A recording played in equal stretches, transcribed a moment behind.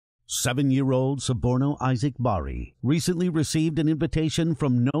7-year-old Soborno Isaac Bari recently received an invitation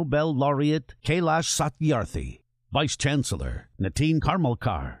from Nobel laureate Kailash Satyarthi, Vice Chancellor Nitin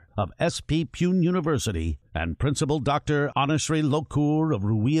Karmalkar of SP Pune University, and Principal Dr. Anushree Lokur of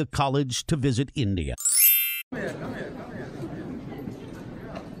Ruia College to visit India. Come here.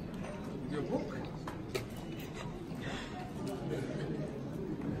 Your book?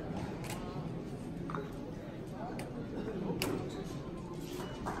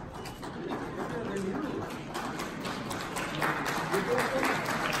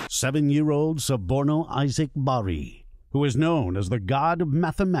 7-year-old Soborno Isaac Bari, who is known as the god of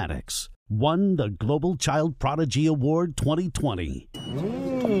mathematics, won the Global Child Prodigy Award 2020.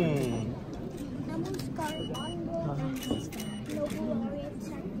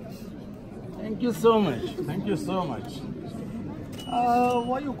 Thank you so much. Thank you so much.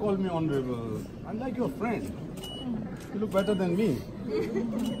 Why you call me honorable? I'm like your friend. You look better than me.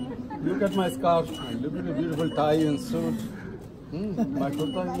 Look at my scarf. Look at the beautiful tie and suit. My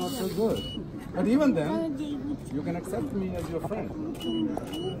kurta is not so good. But even then, you can accept me as your friend.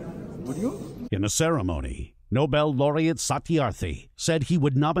 Would you? In a ceremony, Nobel laureate Satyarthi said he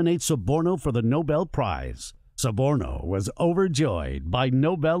would nominate Soborno for the Nobel Prize. Soborno was overjoyed by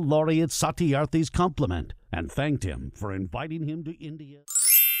Nobel laureate Satyarthi's compliment and thanked him for inviting him to India.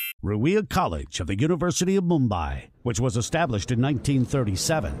 Ruia College of the University of Mumbai, which was established in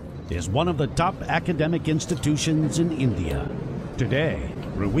 1937, is one of the top academic institutions in India. Today,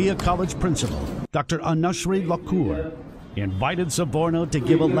 Ruia College Principal Dr. Anushree Lokur invited Soborno to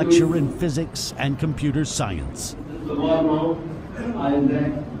give a lecture in physics and computer science. Soborno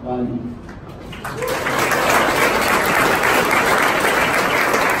Isaac Bari.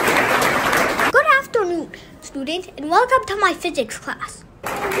 Good afternoon, students, and welcome to my physics class.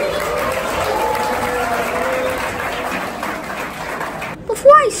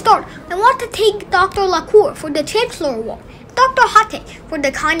 Before I start, I want to thank Dr. Lokur for the Chancellor Award, Dr. Hate for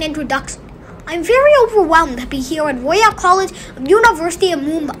the kind introduction. I'm very overwhelmed to be here at Ruia College of University of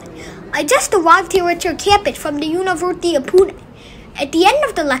Mumbai. I just arrived here at your campus from the University of Pune. At the end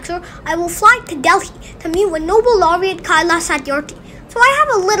of the lecture, I will fly to Delhi to meet with Nobel laureate Kailash Satyarthi. So I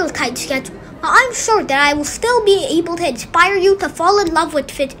have a little tight schedule, but I'm sure that I will still be able to inspire you to fall in love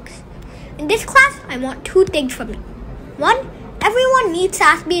with physics. In this class, I want two things from you. One, everyone needs to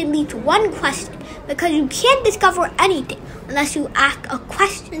ask me at least one question, because you can't discover anything unless you ask a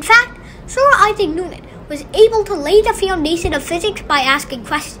question. In fact, Sir Isaac Newton was able to lay the foundation of physics by asking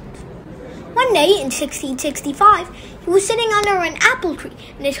questions. One day in 1665, he was sitting under an apple tree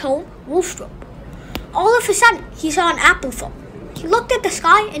in his home, Wolfstrope. All of a sudden, he saw an apple fall. He looked at the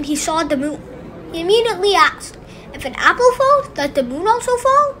sky and he saw the moon. He immediately asked, if an apple falls, does the moon also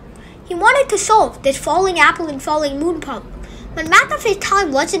fall? He wanted to solve this falling apple and falling moon problem, but math of his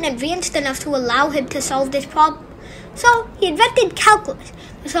time wasn't advanced enough to allow him to solve this problem. So he invented calculus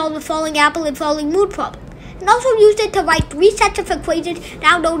to solve the falling apple and falling moon problem, and also used it to write 3 sets of equations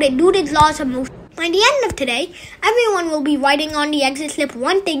now known as Newton's laws of motion. By the end of today, everyone will be writing on the exit slip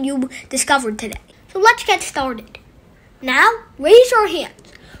one thing you discovered today. So let's get started. Now, raise your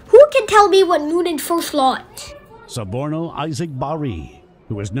hands. Who can tell me what Newton's first law is? Soborno Isaac Bari,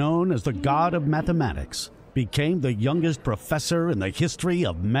 who is known as the god of mathematics, became the youngest professor in the history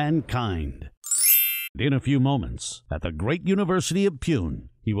of mankind. In a few moments, at the great University of Pune,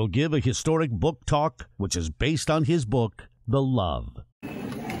 he will give a historic book talk which is based on his book, The Love.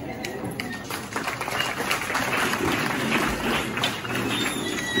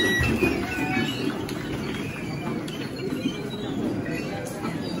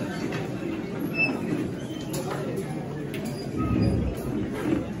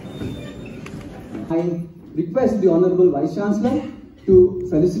 I request the Honorable Vice Chancellor to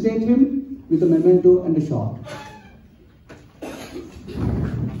felicitate him with a memento and a shot.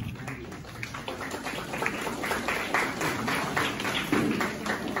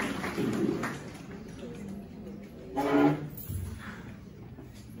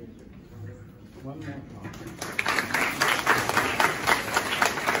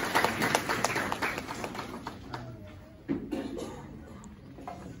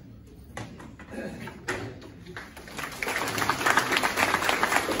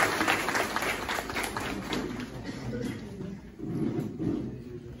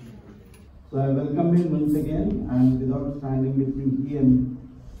 So I welcome him once again, and without standing between he and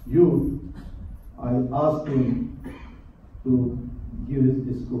you, I ask him to give his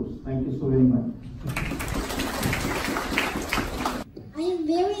discourse. Thank you so very much. I am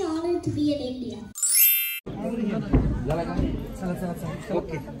very honored to be in India.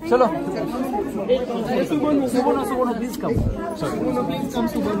 Okay. Chalo. Soborno, please come. Soborno, please come,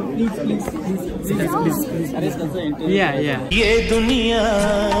 Soborno. Yeah. ये दुनिया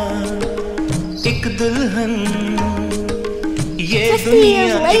एक दुल्हन, ये 50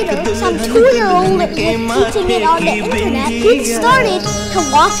 years later, some 2-year-old was teaching it on the internet who started to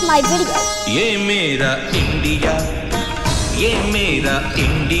watch my videos. ये मेरा India, ये मेरा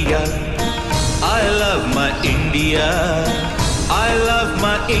India, I love my India, I love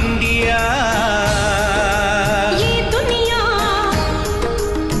my India. ये दुनिया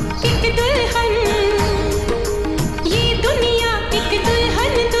एक दुल्हन, ये दुनिया एक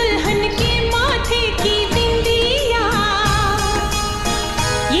दुल्हन, दुल्हन के माथे की बिंदिया।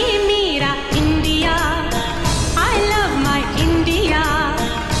 ये मेरा India, I love my India,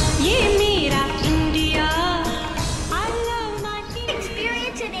 ये मेरा India, I love my India.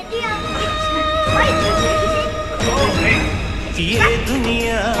 Experience in India. ये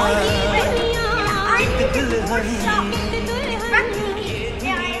दुनिया एक दुल्हन,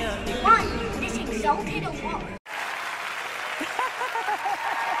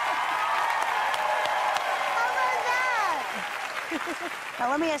 Now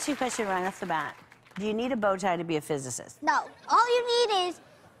let me ask you a question right off the bat. Do you need a bow tie to be a physicist? No, all you need is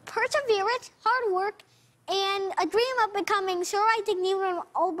perseverance, hard work, and a dream of becoming Sir Isaac Newton or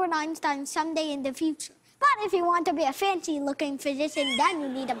Albert Einstein someday in the future. But if you want to be a fancy-looking physician, then you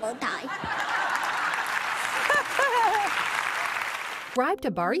need a bow tie. Subscribe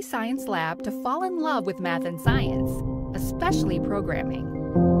to Bari Science Lab to fall in love with math and science, especially programming.